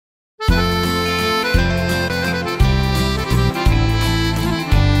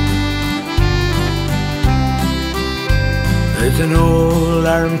There's an old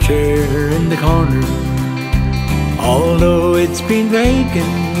armchair in the corner, although it's been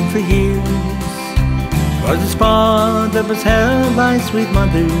vacant for years. Was the spot that was held by sweet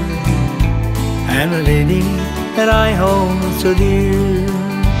mother and a lady that I hold so dear.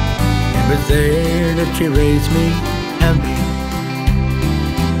 It was there that she raised me and me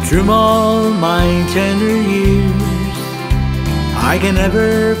through all my tender years. I can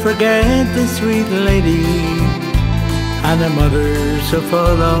never forget this sweet lady and a mother so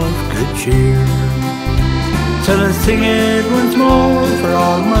full of good cheer. So let's sing it once more for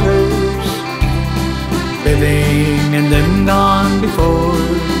all mothers, living and them gone before.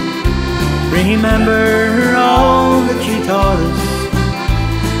 Remember all that she taught us,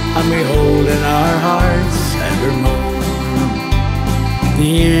 and we hold in our hearts evermore. The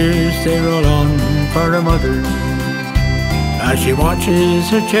years they roll on for a mother as she watches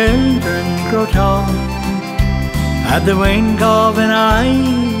her children grow tall. At the wink of an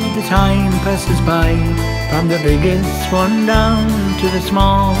eye, the time passes by, from the biggest one down to the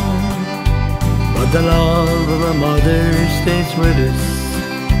small. But the love of a mother stays with us,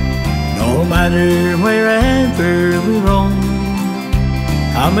 no matter wherever we roam.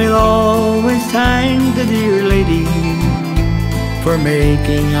 And we'll always thank the dear lady for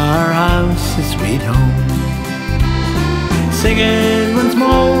making our house a sweet home. Sing it once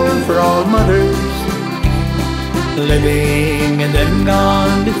more for all mothers, living and then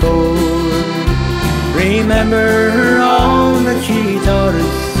gone before. Remember all that she taught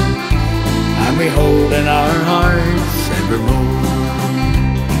us, and we hold in our hearts evermore.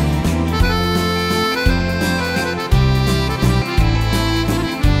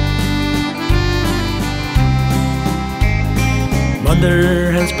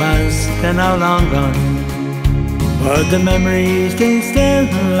 Mother has passed and now long gone, but the memories they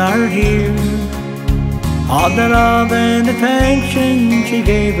still are here, of the love and affection she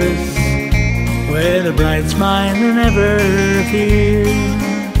gave us, with a bright smile and never fear.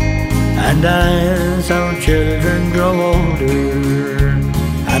 And as our children grow older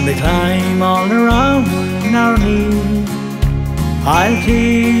and they climb all around our knee, I'll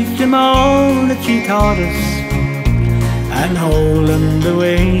teach them all that she taught us and hold them the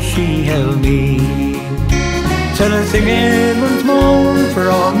way she held me. So let's sing it once more for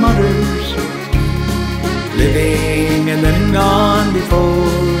all mothers, living and then gone before.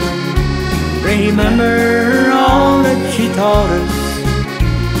 Remember all that she taught us,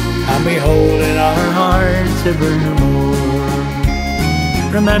 and we hold in our hearts evermore.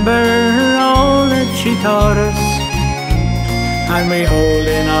 Remember all that she taught us, and we hold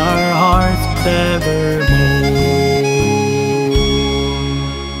in our hearts evermore.